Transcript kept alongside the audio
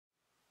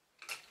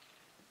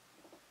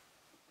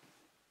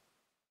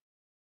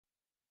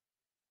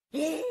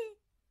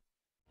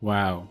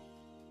Wow,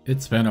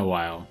 it's been a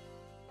while.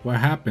 What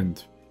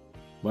happened?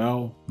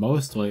 Well,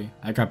 mostly,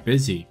 I got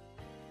busy.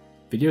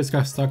 Videos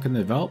got stuck in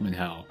development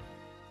hell.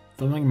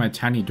 Filming in my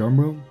tiny dorm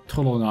room,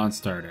 total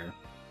non-starter.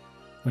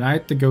 When I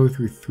had to go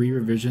through 3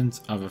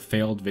 revisions of a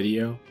failed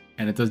video,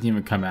 and it doesn't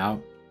even come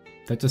out,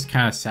 that just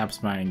kinda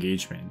saps my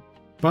engagement.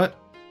 But,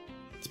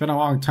 it's been a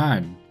long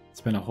time.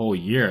 It's been a whole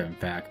year, in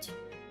fact.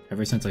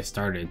 Ever since I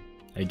started.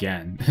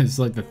 Again. It's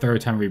like the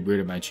 3rd time I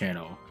rebooted my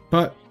channel.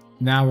 But,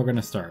 now we're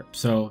gonna start.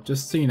 So,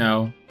 just so you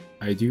know,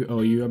 I do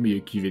owe you a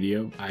Miyuki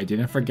video. I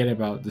didn't forget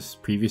about this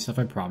previous stuff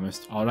I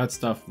promised. All that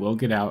stuff will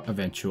get out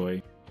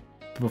eventually.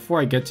 But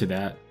before I get to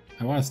that,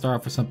 I want to start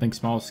off with something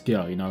small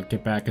scale,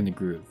 get back in the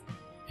groove.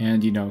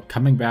 And,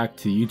 coming back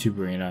to the YouTube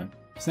arena,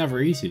 it's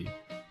never easy.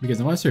 Because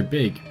unless you're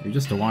big, you're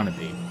just a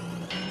wannabe.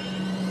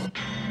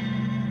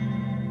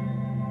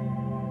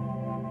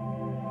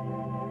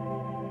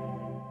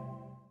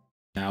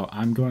 Now,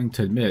 I'm going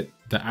to admit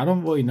that I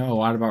don't really know a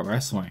lot about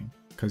wrestling,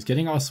 because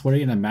getting all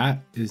sweaty in a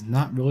mat is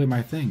not really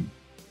my thing.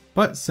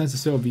 But since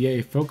this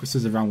OVA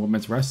focuses around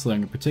women's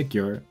wrestling in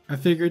particular, I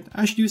figured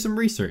I should do some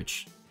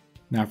research.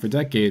 Now for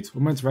decades,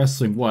 women's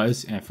wrestling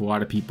was, and for a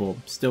lot of people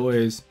still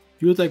is,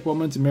 viewed like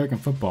women's American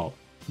football,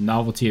 a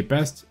novelty at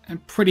best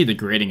and pretty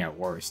degrading at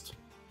worst.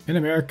 In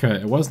America,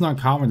 it wasn't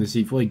uncommon to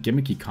see really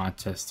gimmicky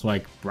contests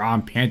like bra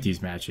and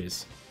panties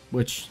matches,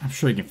 which I'm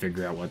sure you can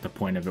figure out what the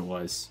point of it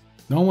was.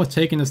 No one was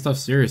taking this stuff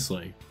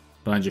seriously,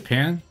 but in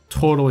Japan,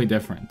 totally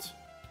different.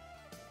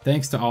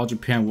 Thanks to All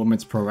Japan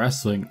Women's Pro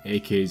Wrestling,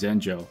 aka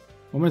Zenjo,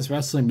 women's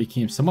wrestling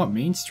became somewhat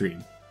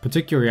mainstream,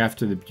 particularly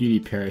after the beauty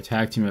pair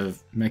tag team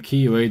of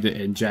Maki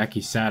Ueda and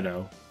Jackie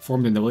Sato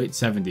formed in the late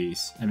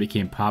 70s and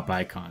became pop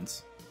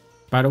icons.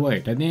 By the way,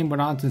 that name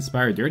went on to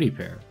inspire Dirty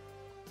Pair.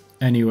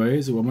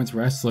 Anyways, women's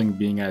wrestling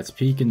being at its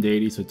peak in the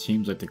 80s with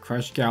teams like the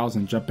Crush Gals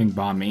and Jumping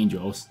Bomb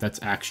Angels, that's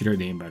actually their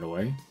name by the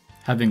way,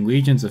 having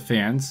legions of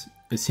fans,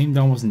 it seemed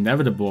almost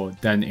inevitable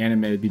that an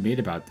anime would be made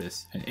about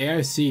this, and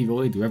AIC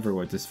really delivered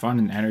with this fun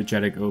and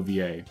energetic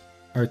OVA.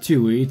 Our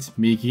 2 leads,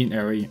 Miki and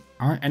Eri,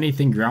 aren't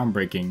anything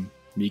groundbreaking.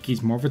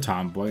 Miki's more of a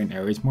tomboy and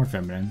Eri's more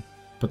feminine,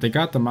 but they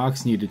got the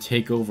mocks needed to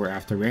take over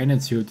after Ran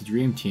and Sue with the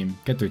Dream Team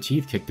get their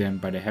teeth kicked in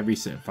by the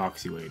heavyset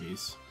Foxy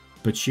ladies.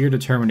 But sheer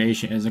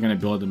determination isn't going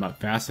to build them up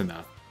fast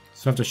enough,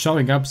 so after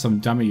showing up some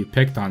dummy who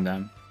picked on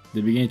them,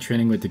 they began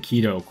training with the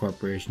Kido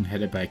Corporation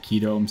headed by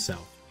Kido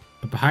himself.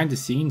 But behind the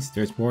scenes,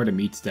 there's more to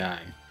meets the eye.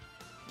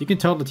 You can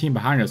tell the team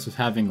behind us was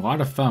having a lot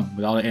of fun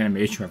with all the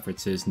animation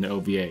references in the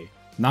OVA.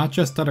 Not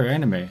just other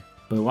anime,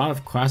 but a lot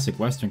of classic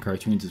western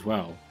cartoons as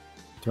well.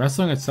 The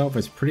wrestling itself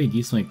is pretty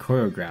decently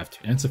choreographed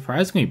and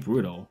surprisingly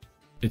brutal.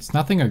 It's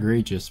nothing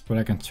egregious, but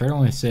I can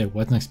certainly say I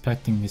wasn't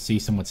expecting to see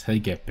someone's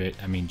head get bit,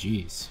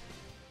 geez.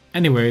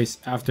 Anyways,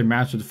 after a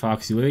match with the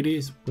Foxy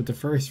Ladies, with the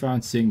first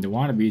round seeing the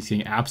Wanna-Bes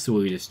getting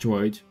absolutely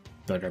destroyed,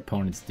 though their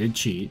opponents did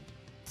cheat,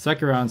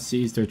 second round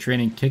sees their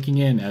training kicking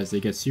in as they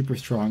get super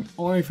strong,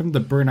 only for them to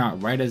burn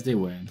out right as they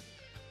win.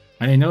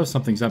 And they know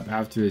something's up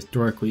after this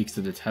dork leaks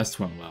that the test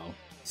went well.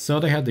 So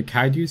they head to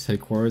Kaiju's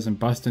headquarters and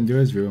bust into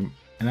his room,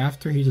 and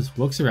after he just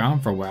looks around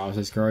for a while as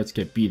his guards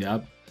get beat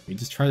up, he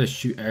just tries to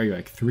shoot Eri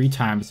like 3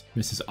 times,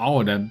 misses all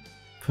of them,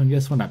 putting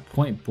this one at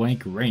point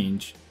blank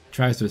range,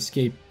 tries to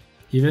escape.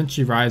 He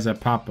eventually rises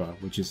at Papa,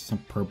 which is some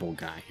purple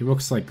guy. He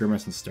looks like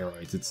Grimace on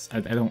steroids.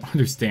 I don't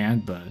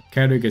understand, but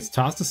Kaido gets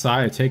tossed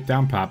aside to take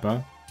down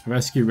Papa,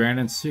 rescue Ran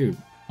and Sue,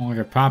 only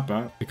for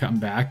Papa to come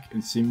back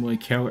and seemingly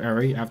kill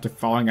Eri after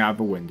falling out of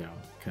a window,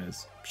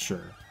 cause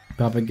sure.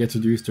 Papa gets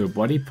reduced to a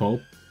bloody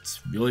pulp, it's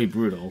really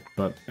brutal,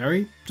 but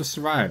Eri just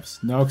survives,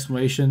 no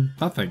explanation,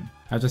 nothing.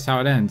 That's just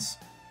how it ends.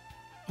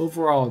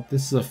 Overall,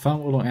 this is a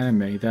fun little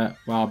anime that,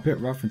 while a bit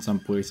rough in some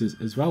places,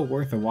 is well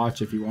worth a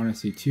watch if you want to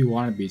see 2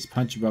 wannabes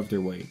punch above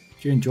their weight.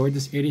 If you enjoyed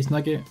this 80s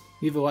nugget,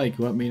 leave a like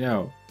and let me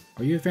know.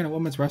 Are you a fan of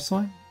women's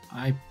wrestling?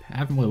 I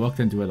haven't really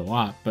looked into it a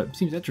lot, but it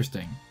seems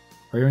interesting.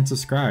 Or even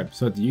subscribe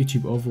so that the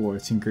YouTube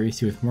overlords can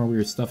grace you with more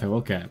weird stuff I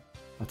look at.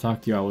 I'll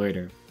talk to y'all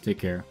later. Take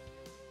care.